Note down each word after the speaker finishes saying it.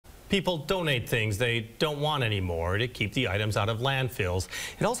People donate things they don't want anymore to keep the items out of landfills.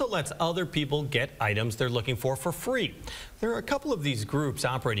 It also lets other people get items they're looking for free. There are a couple of these groups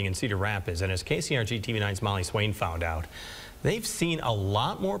operating in Cedar Rapids, and as KCRG TV9's Molly Swain found out, they've seen a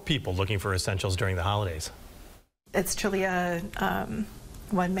lot more people looking for essentials during the holidays. It's truly a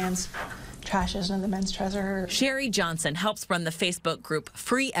one man's trash is another man's treasure. Sherry Johnson helps run the Facebook group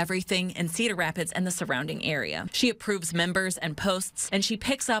Free Everything in Cedar Rapids and the surrounding area. She approves members and posts, and she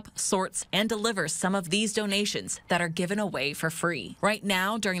picks up, sorts, and delivers some of these donations that are given away for free. Right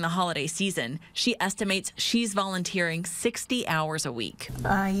now, during the holiday season, she estimates she's volunteering 60 hours a week.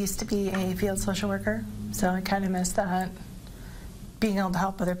 I used to be a field social worker, so I kind of miss that. Being able to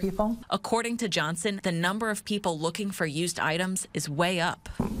help other people. According to Johnson, the number of people looking for used items is way up.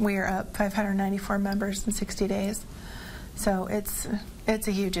 We are up 594 members in 60 days. So it's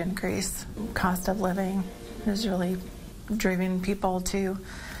a huge increase. Cost of living is really driving people to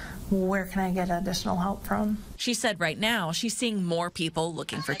where can I get additional help from. She said right now she's seeing more people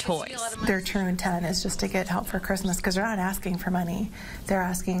looking for toys. Their true intent is just to get help for Christmas because they're not asking for money. They're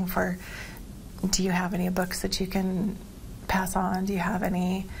asking for, do you have any books that you can pass on? Do you have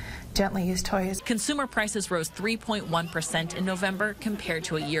any gently used toys? Consumer prices rose 3.1% in November compared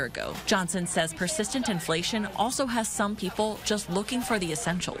to a year ago. Johnson says persistent inflation also has some people just looking for the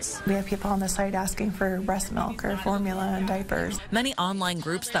essentials. We have people on the site asking for breast milk or formula and diapers. Many online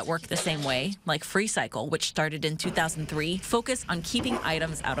groups that work the same way, like freecycling, which started in 2003, focus on keeping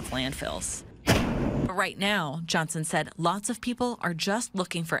items out of landfills. But right now, Johnson said, lots of people are just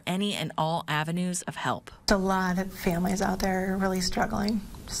looking for any and all avenues of help. A lot of families out there are really struggling,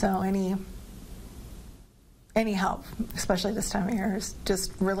 so any help, especially this time of year, is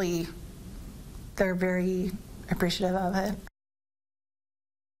just really, they're very appreciative of it.